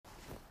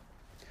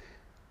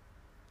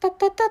Hello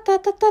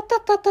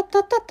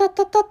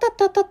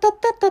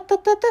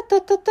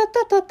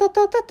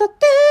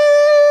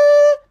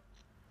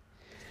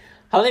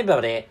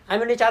everybody,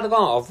 I'm Richard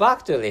Gon of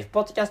Work to Live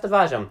podcast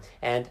version,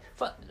 and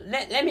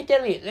let me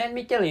tell you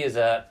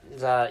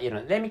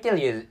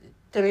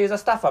the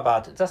stuff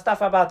about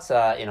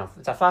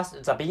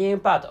the beginning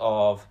part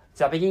of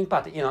the beginning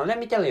part. Let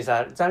me tell you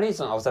the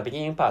reason of the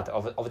beginning part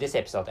of this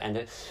episode,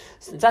 and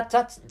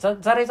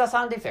that is a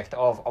sound effect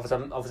of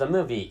the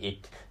movie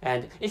It.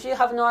 And if you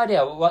have no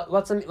idea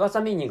what's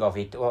the meaning of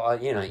it, or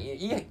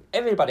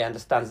everybody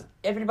understands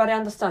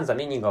the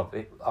meaning of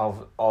the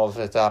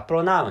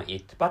pronoun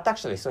it, but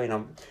actually,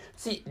 the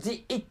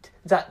it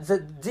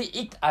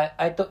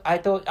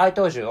I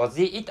told you, or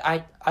the it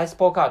I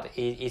spoke out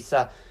is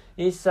not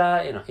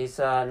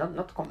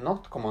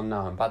common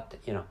noun, but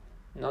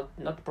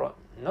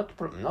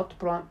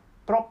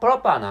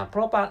proper noun.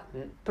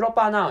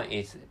 Proper noun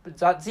is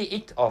the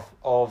it of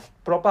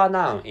proper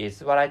noun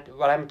is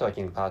what I'm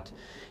talking about.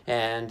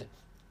 And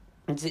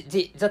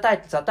the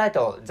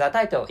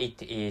title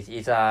it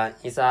is a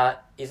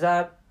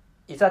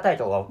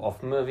title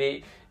of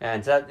movie,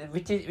 and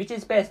which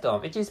is based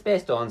on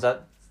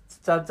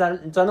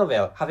the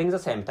novel having the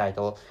same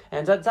title,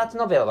 and that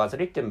novel was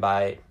written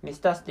by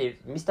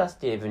Mr.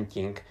 Stephen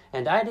King,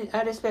 and I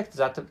respect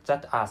that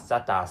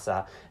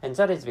author, and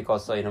that is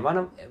because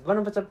one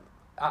of the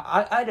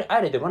I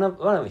read one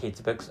of his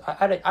books.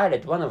 I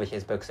read one of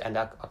his books, and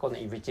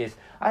which is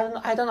I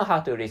don't know how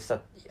to read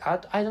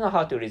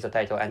the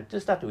title. And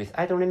to start with,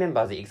 I don't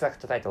remember the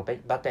exact title,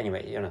 but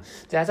anyway,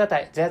 there's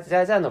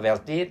a novel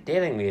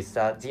dealing with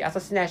the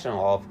assassination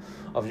of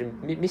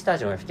Mr.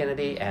 John F.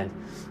 Kennedy, and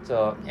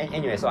so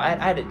anyway, so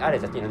I read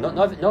that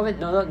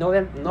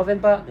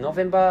November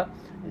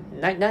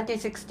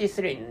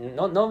 1963,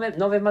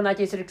 November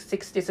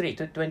 1963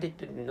 to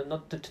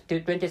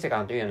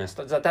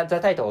 22nd, the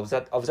title of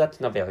that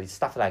novel is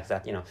stuff like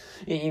that, in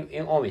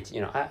which,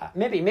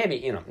 maybe,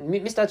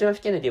 Mr. John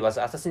F. Kennedy was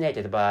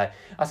assassinated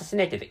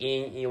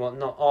in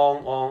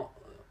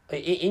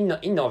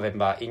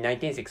November in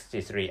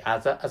 1963,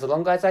 as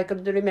long as I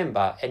could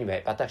remember,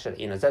 anyway. But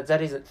actually,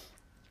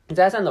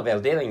 there's a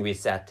novel dealing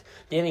with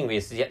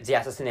the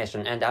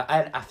assassination, and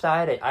after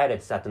I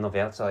read that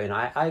novel, so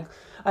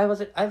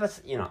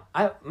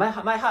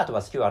my heart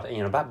was cured,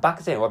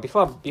 back then, or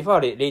before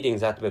reading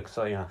that book.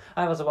 So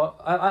I was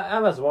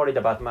worried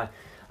about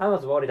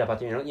whether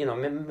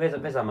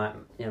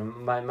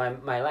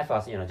my life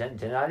was,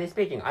 generally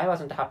speaking, I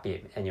wasn't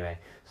happy anyway.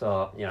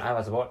 So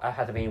I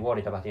had been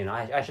worried about,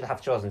 I should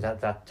have chosen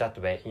that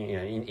way,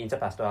 in the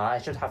past, or I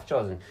should have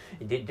chosen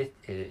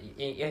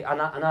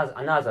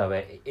another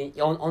way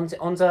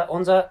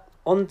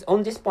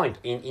on this point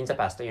in the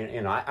past.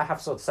 I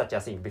have thought such a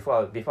thing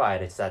before I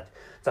read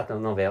that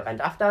novel,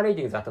 and after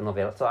reading that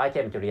novel, so I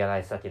came to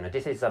realize that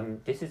this is the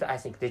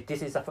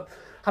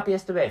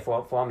happiest way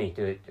for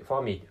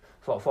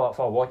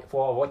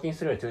walking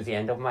through to the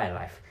end of my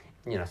life.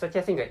 Such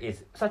a thing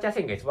is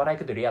what I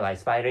could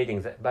realize by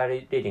reading that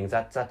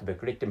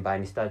book written by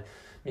Mr.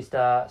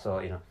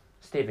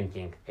 Stephen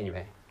King,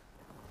 anyway.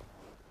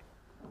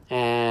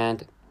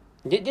 And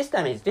this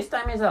time is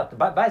about.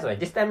 By the way,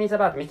 this time is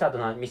about Mr.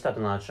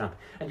 Donald Trump,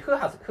 and who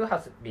has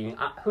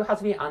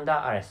been under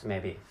arrest,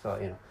 maybe.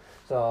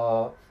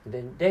 So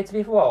the days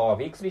before or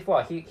weeks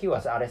before he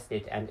was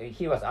arrested, and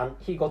he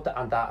got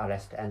under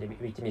arrest, and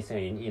which means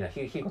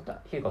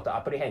he got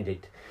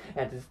apprehended,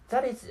 and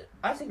that is,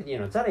 I think,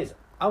 that is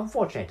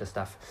unfortunate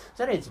stuff.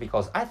 That is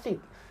because I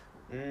think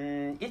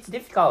it's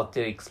difficult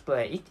to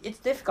explain. It's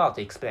difficult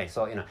to explain.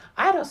 So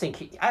I don't think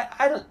he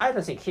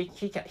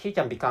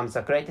can become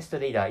the greatest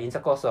leader in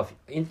the course of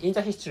in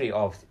the history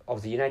of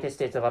the United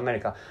States of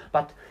America.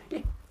 But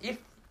if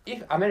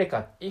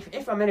America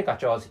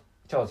chose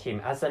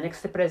him as the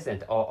next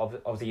president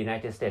of the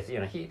United States,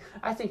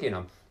 I think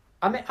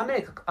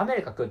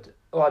America could,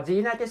 or the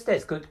United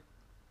States could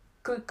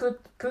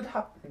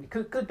have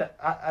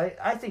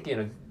I think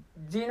the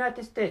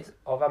United States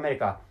of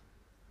America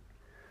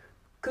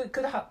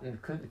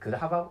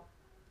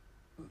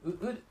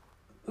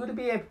would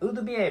be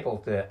able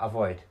to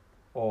avoid,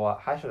 or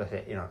how should I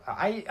say,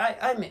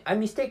 I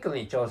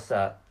mistakenly chose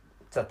the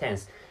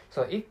tense.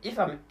 So if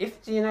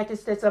the United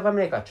States of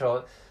America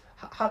chose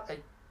had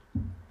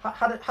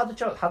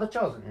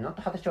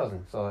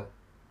chosen. So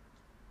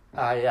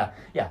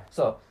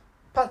so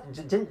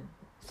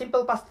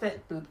simple past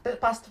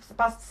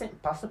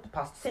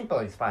simple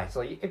is fine.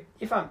 So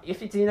if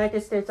the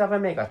United States of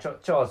America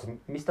chose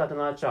Mr.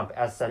 Donald Trump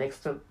as the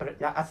next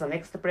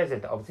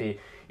president of the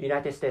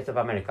United States of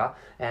America,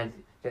 and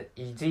the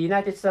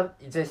United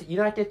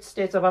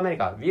States of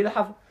America will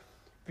have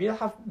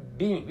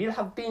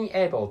been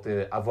able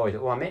to avoid,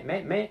 or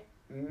may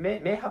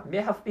have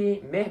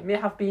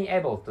been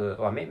able to,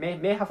 or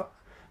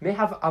may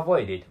have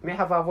avoided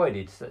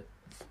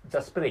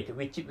the split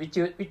which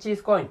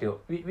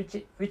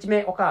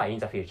may occur in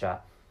the future.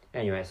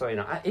 Anyway, so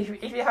if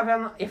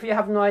you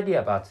have no idea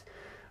about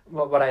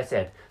what I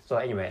said, so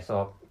anyway,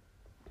 so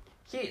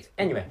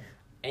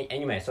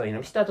anyway, so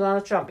Mr.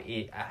 Donald Trump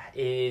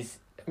is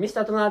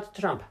Mr. Donald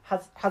Trump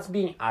has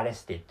been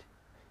arrested,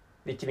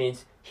 which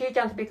means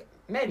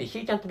maybe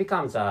he can't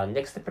become the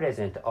next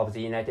president of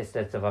the United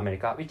States of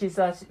America, which is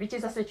a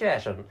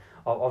situation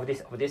of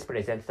this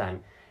present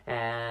time.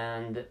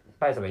 And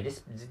by the way,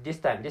 this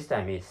time is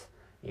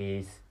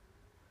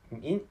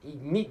in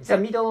the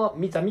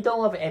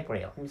middle of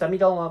April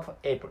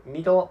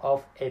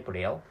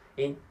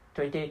in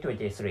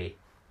 2023,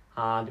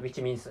 and which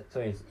means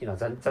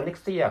the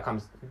next year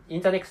comes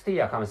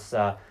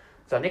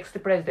the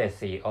next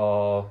presidency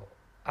of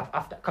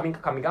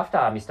coming after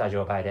Mr.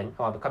 Joe Biden,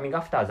 or coming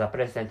after the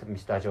president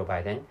Mr. Joe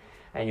Biden.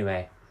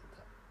 Anyway,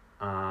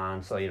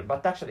 and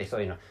but actually,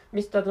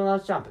 Mr.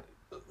 Donald Trump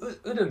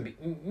wouldn't be,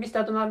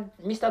 Mr.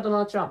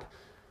 Donald Trump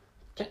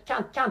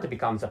can't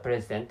become the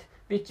president,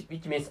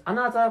 which means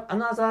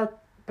another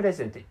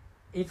president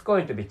is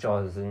going to be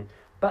chosen.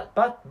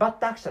 But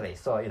actually,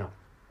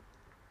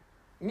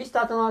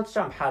 Mr. Donald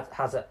Trump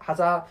has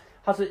a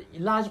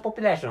large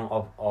population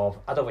of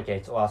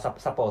advocates or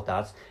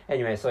supporters.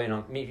 Anyway,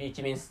 which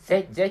means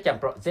they can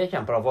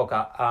provoke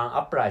an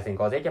uprising,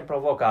 or they can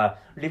provoke a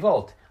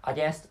revolt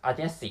against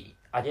the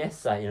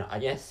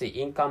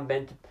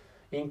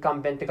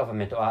incumbent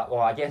government,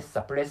 or against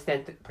the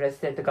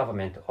president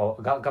government, or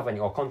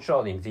governing or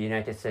controlling the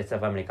United States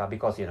of America,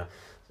 because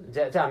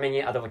there are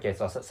many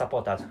advocates or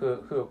supporters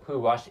who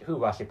worship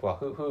who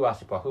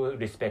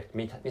respect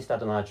Mr.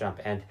 Donald Trump.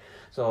 And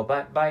so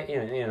by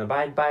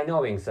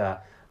knowing the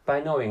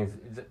fact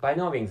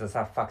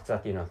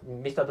that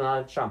Mr.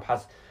 Donald Trump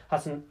has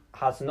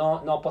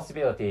no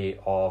possibility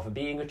of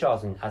being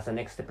chosen as the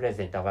next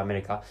president of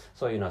America,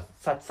 so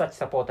such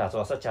supporters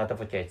or such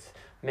advocates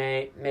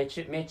may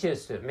choose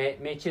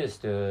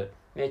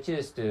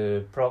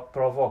to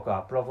provoke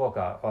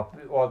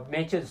or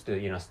may choose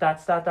to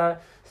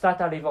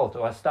start a revolt,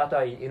 or start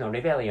a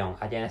rebellion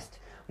against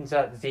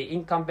the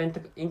incumbent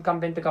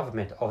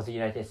government of the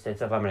United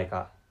States of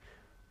America,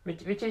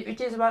 which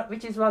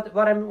is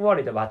what I'm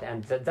worried about.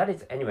 And that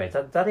is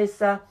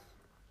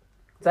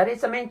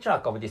the main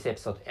track of this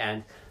episode,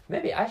 and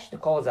maybe I should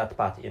call that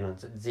part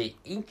the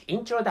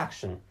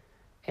introduction.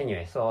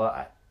 Anyway, so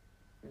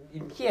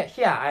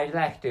here I'd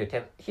like to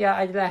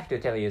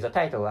tell you the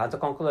title and the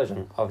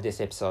conclusion of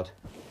this episode.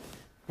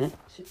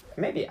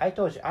 Maybe I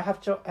have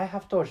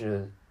told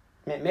you,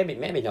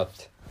 maybe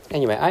not.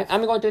 Anyway,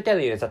 I'm going to tell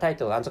you the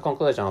title and the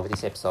conclusion of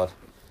this episode.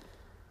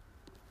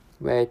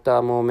 Wait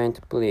a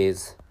moment,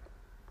 please.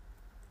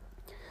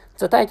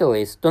 The title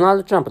is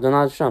Donald Trump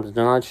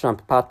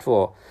Part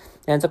 4.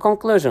 And the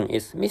conclusion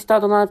is, Mr.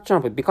 Donald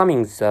Trump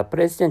becoming the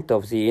president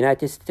of the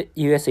United States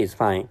USA is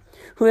fine.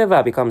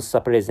 Whoever becomes the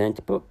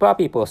president, poor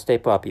people stay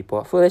poor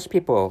people, foolish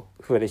people.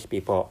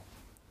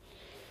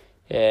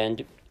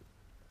 And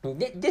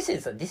this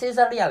is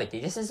a reality.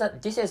 This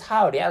is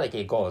how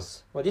reality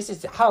goes. Well, this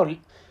is how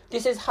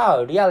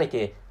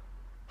reality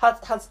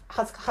has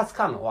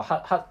come, or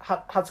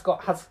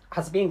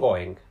has been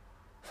going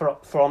from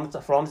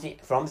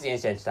the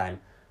ancient time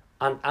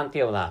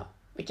until now,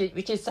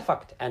 which is the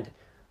fact. And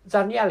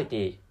the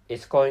reality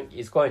is going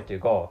to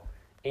go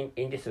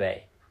in this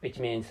way, which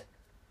means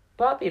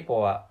poor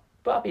people are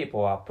poor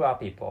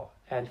people,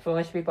 and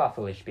foolish people are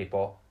foolish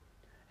people.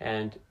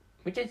 And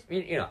which is,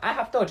 I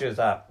have told you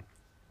the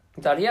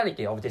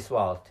reality of this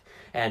world.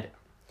 And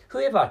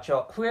whoever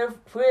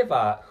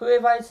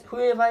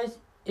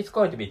is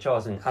going to be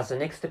chosen as the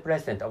next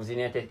president of the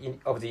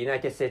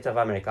United States of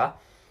America.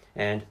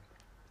 And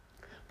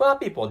poor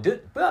people do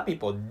not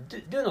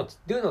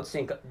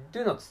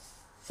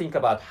think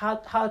about how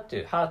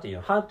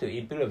to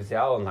improve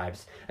their own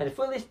lives, and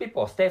foolish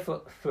people stay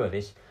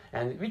foolish,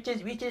 and which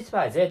is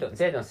why they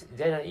don't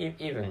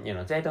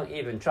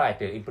even try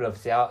to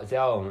improve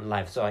their own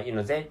lives. So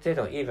they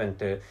don't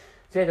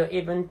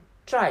even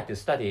try to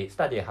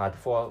study hard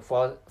for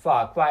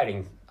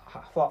acquiring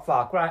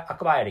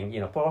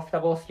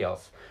profitable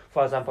skills.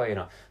 For example,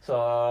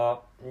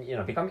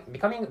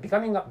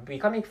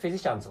 becoming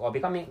physicians or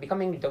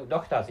becoming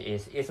doctors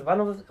is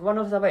one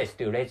of the ways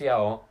to raise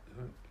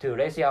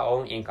your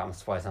own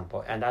incomes, for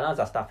example. And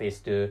another stuff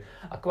is to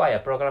acquire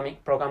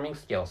programming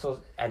skills,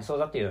 so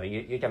that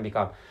you can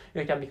become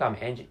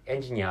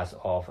engineers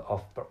or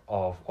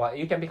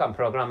you can become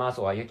programmers,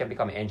 or you can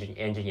become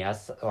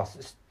engineers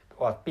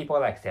or people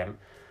like them.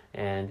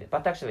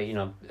 But actually,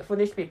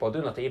 foolish people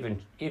do not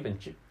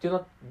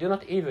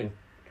even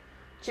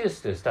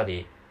choose to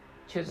study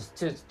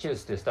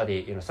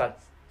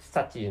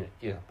such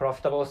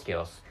profitable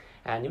skills,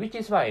 and which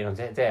is why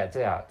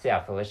they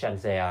are foolish and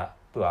they are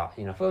poor.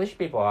 Foolish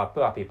people are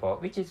poor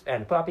people,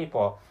 and poor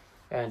people.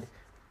 And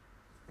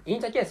in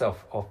the case of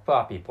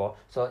poor people,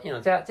 so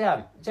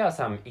there are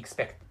some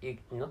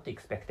not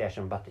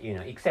expectation, but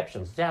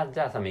exceptions. There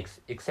are some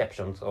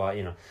exceptions,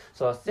 or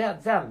so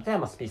there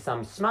must be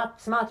some smart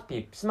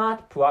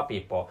poor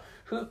people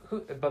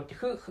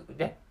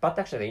but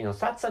actually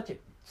such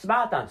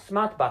smart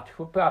but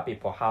poor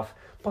people have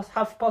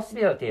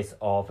possibilities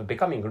of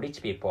becoming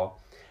rich people.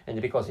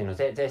 and because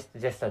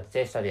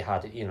they study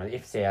hard,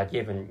 if they are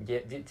given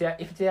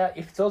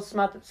if those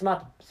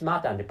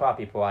smart and poor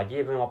people are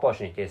given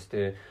opportunities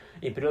to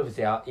improve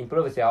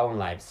their own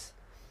lives,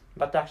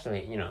 but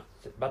actually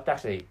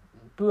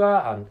poor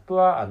and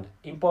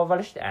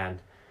impoverished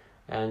and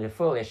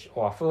foolish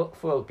or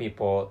fool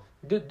people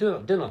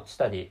do not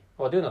study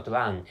or do not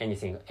learn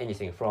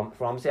anything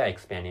from their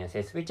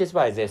experiences, which is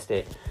why they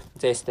stay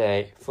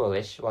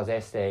foolish, or they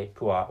stay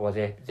poor, or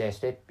they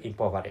stay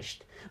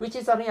impoverished, which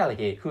is a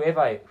reality.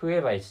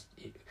 Whoever is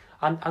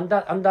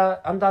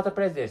under the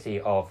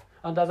presidency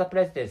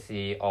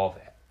of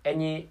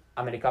any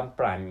American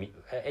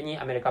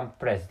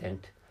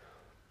president,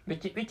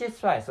 which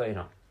is why,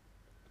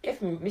 if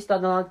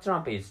Mr. Donald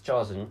Trump is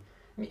chosen,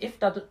 if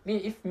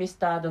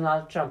Mr.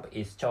 Donald Trump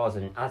is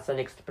chosen as the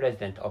next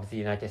president of the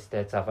United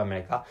States of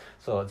America,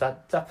 so the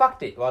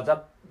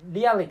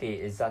reality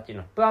is that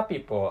poor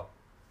people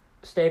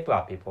stay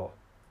poor people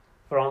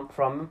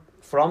from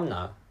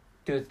now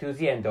to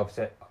the end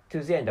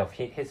of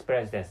his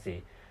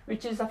presidency,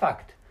 which is a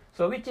fact.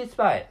 So which is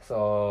why,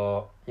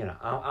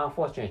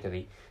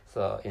 unfortunately,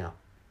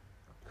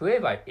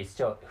 whoever is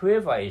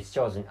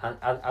chosen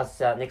as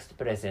the next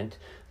president,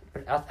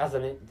 as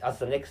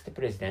the next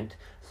president,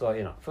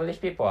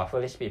 foolish people are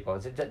foolish people.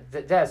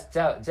 There is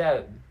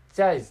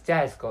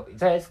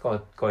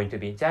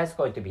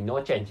going to be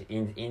no change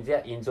in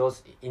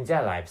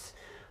their lives.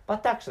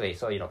 But actually,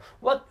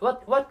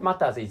 what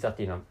matters is that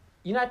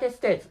United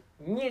States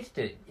needs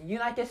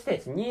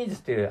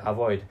to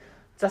avoid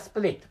the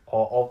split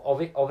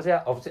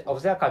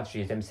of their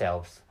country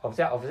themselves, of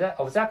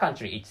their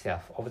country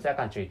itself.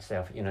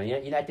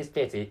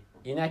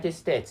 United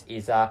States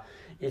is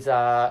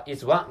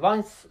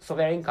one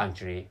sovereign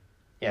country.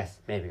 Yes,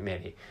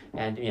 maybe,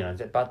 and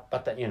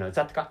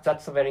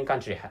that sovereign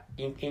country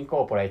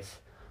incorporates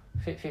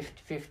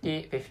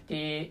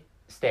 50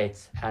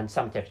 states and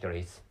some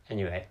territories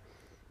anyway.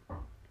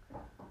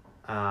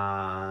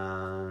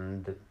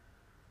 And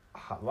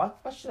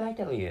what should I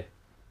tell you?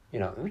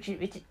 Which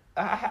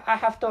I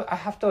have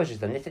told you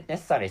the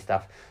necessary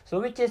stuff.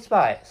 So which is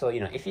why,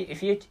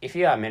 if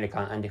you are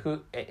American and if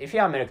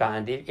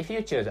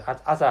you choose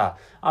other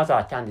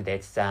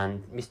candidates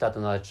than Mr.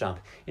 Donald Trump,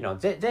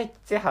 they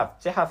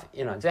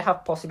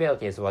have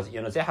possibilities, or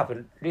they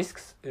have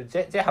risks,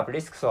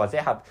 or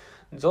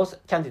those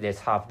candidates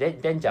have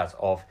dangers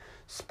of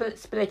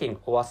splitting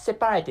or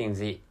separating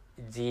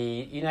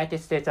the United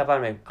States of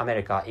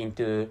America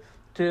into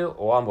two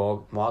or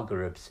more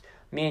groups,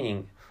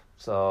 meaning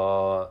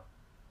or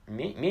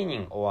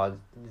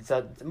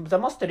the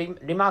most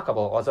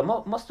remarkable or the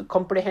most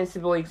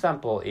comprehensible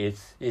example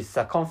is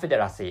the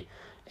Confederacy.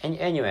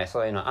 Anyway,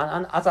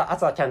 and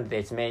other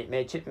candidates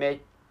may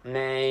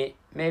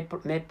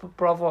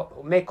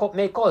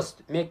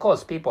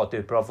cause people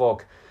to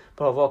provoke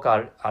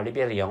a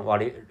rebellion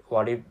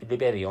or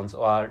rebellions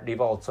or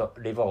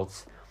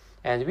revolts,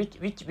 and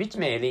which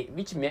may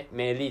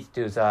lead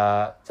to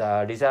the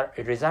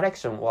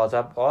resurrection or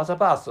the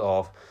birth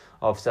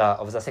of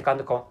the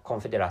second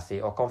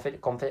Confederacy or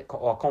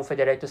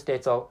Confederate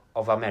States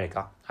of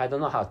America. I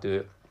don't know how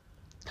to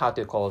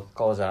call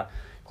the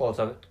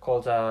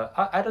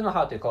I don't know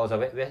how to call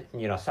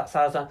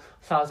the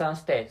southern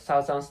states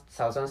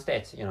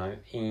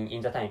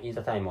in the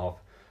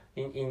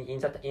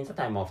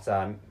time of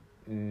the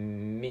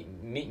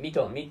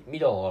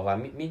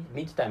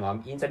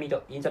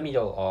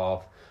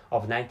middle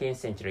of 19th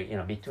century,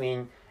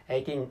 between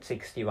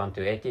 1861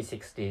 to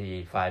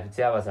 1865,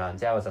 there was a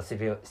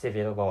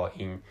civil war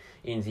in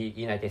the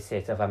United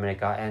States of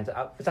America, and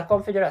the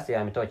Confederacy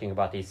I'm talking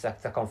about is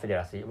the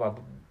Confederacy. Well,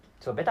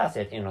 so better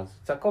said,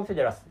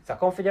 the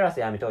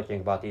Confederacy I'm talking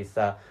about is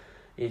a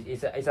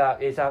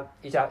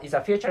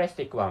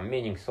futuristic one,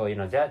 meaning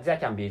there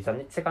can be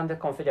the second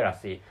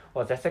Confederacy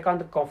or the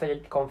second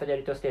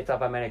Confederate States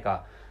of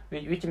America,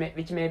 which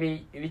may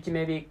be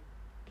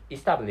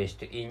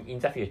established in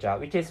the future,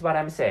 which is what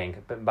I'm saying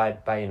by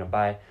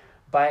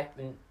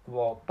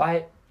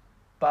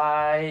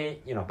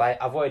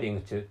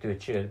avoiding to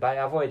choose, by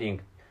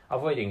avoiding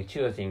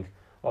choosing,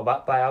 or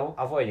by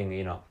avoiding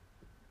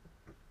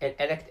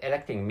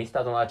electing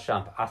Mr. Donald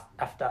Trump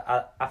after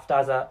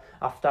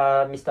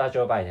Mr.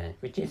 Joe Biden,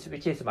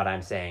 which is what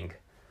I'm saying,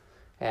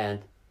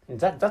 and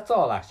that's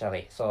all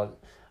actually. So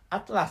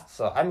at last,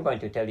 I'm going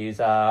to tell you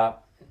the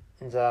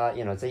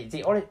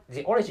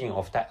origin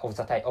of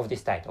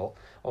this title,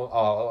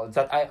 or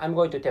that I'm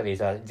going to tell you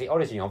the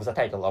origin of the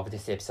title of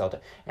this episode,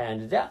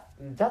 and that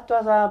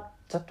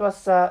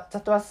was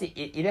the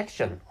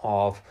election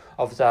of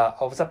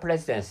the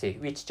presidency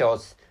which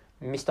chose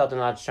Mr.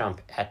 Donald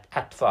Trump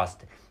at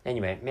first.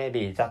 Anyway,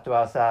 maybe that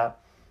was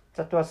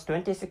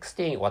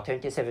 2016 or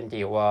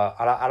 2017 or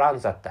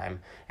around that time.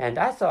 And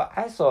I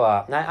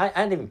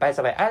live, by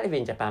the way, I live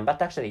in Japan,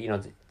 but actually,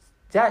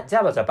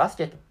 there was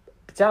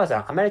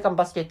an American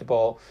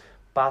basketball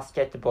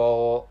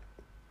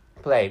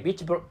play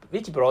which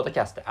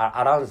broadcast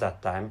around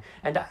that time,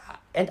 and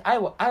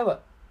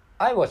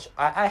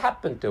I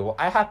happened to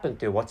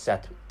watch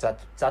that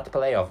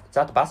play of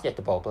that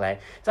basketball play.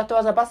 That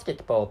was a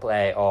basketball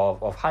play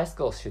of high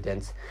school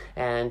students,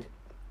 and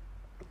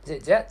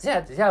there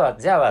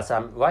were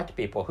some white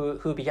people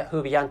who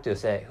began to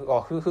say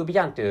who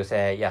began to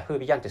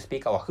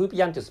speak out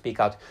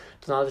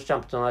Donald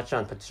Trump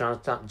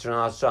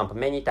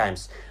many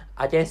times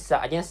against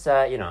colored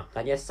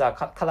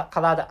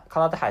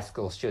high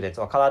school students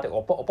or colored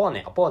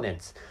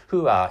opponents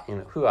who are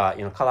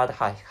colored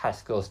high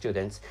school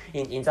students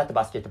in that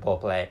basketball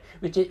play,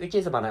 which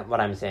is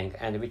what I'm saying,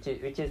 and which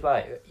is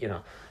why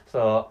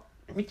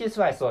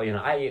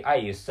I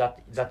use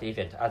that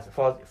event as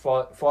for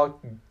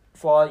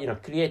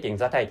creating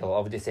the title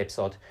of this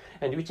episode,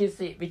 and which is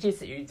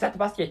that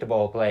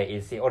basketball play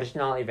is the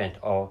original event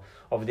of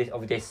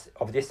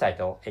this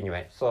title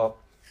anyway. So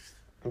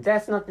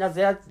there's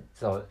another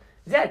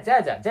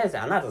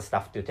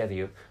stuff to tell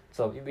you.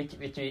 So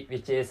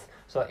which is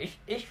so if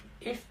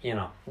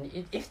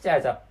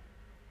there's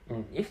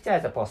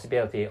a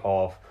possibility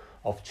of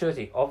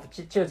choosing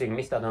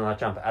Mr. Donald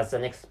Trump as the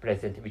next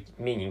president,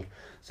 meaning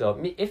so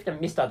if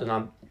Mr.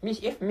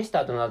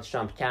 Donald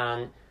Trump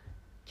can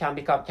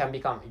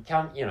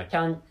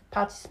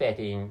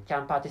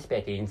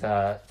participate in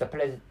the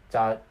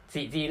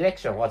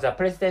election or the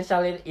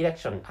presidential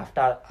election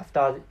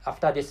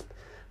after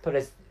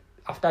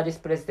this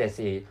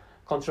presidency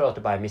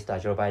controlled by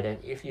Mr. Joe Biden,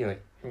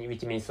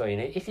 which means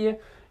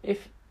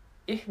if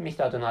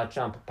Mr. Donald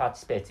Trump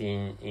participates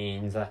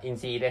in the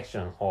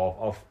election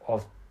of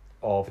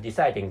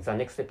deciding the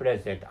next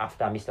president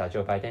after Mr.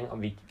 Joe Biden,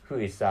 who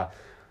is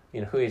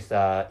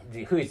the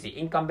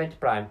incumbent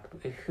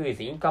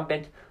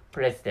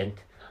president.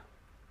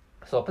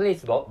 So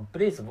please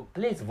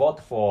vote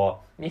for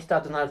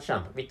Mr. Donald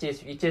Trump, which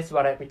is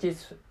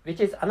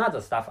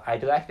another stuff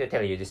I'd like to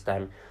tell you this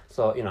time.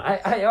 So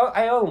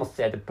I almost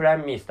said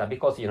prime minister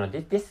because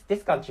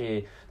this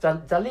country,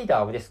 the leader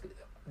of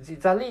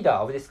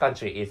this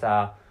country is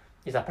a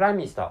prime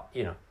minister.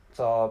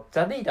 So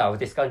the leader of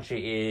this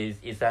country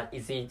is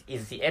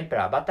the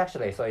emperor, but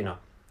actually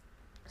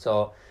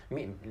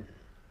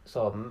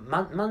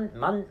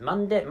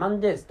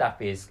Monday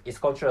stuff is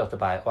controlled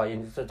by, or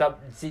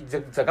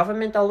the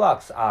governmental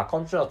works are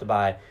controlled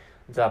by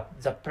the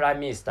prime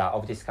minister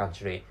of this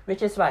country,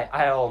 which is why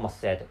I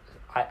almost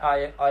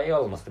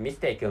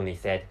mistakenly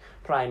said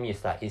prime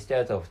minister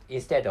instead of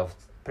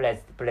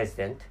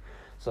president.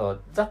 So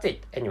that's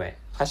it. Anyway,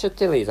 I should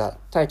tell you the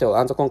title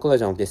and the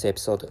conclusion of this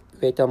episode.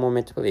 Wait a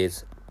moment,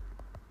 please.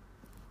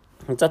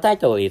 The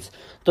title is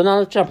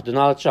Donald Trump, and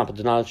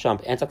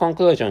the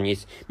conclusion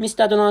is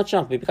Mr. Donald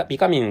Trump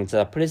becoming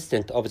the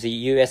president of the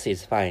US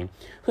is fine.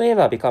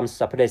 Whoever becomes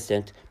the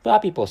president, poor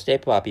people stay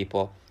poor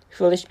people,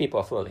 foolish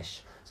people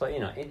foolish. So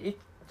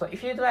so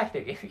if you'd like to,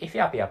 if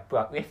you are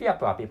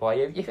poor people,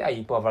 if you are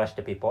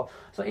impoverished people,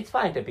 so it's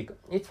fine to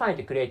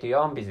create your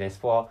own business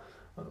for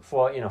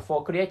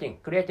creating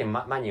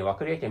money or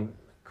creating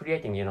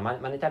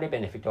monetary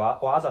benefit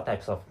or other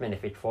types of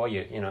benefit for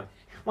you.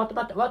 What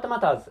matters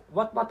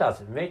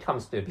when it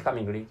comes to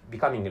becoming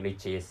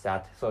rich is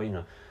that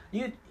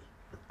you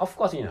of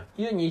course you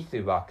need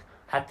to work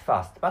at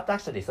first, but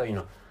actually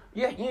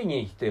you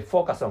need to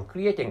focus on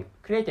creating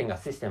a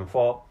system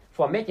for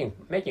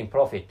making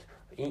profit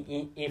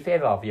in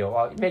favor of you,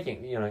 or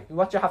making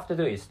what you have to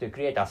do is to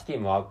create a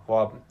scheme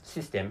or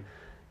system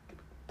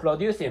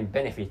producing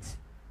benefits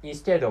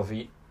instead of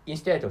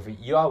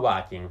your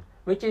working,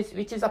 which is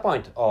the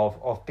point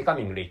of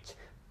becoming rich.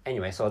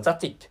 Anyway, so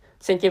that's it.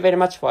 Thank you very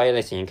much for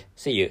listening.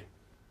 See you.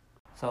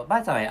 So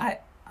by the way, I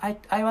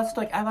was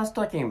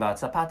talking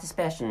about the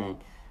participation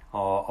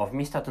of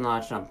Mr.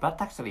 Donald Trump,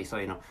 but actually,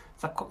 the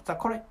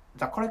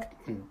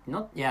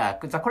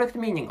correct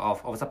meaning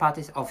of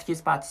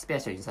his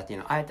participation is that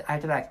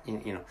I'd like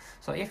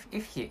so if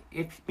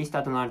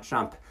Mr. Donald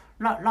Trump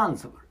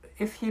runs.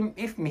 If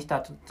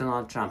Mr.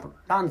 Donald Trump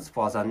runs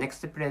for the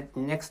next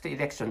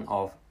election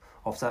of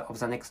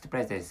the next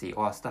presidency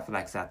or stuff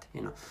like that,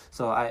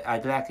 so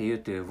I'd like you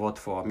to vote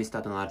for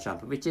Mr. Donald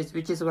Trump, which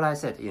is what I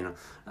said.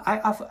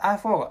 I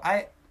forgot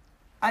the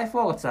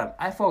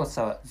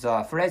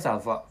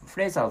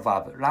phrasal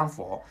verb run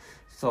for.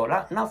 So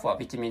run for,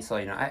 which means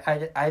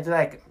I'd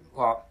like,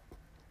 well,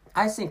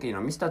 I think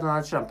Mr.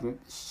 Donald Trump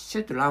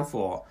should run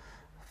for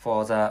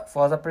the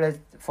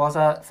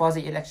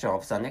election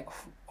of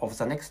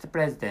the next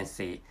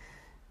presidency,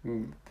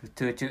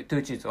 to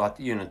choose what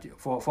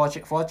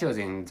for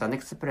choosing the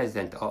next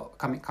president or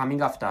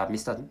coming after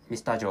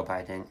Mr. Joe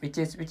Biden, which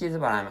is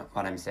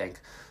what I'm saying.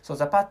 So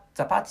the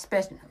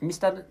participation,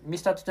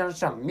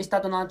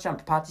 Mr. Donald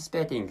Trump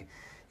participating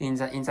in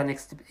the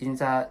next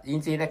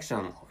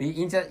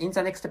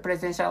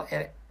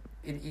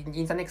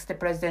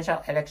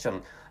presidential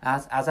election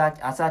as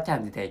a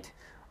candidate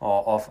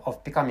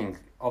of becoming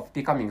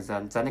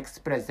the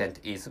next president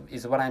is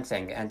what I'm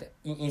saying. And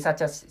in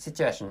such a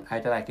situation,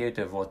 I'd like you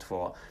to vote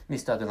for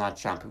Mr. Donald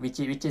Trump, which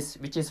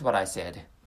is what I said.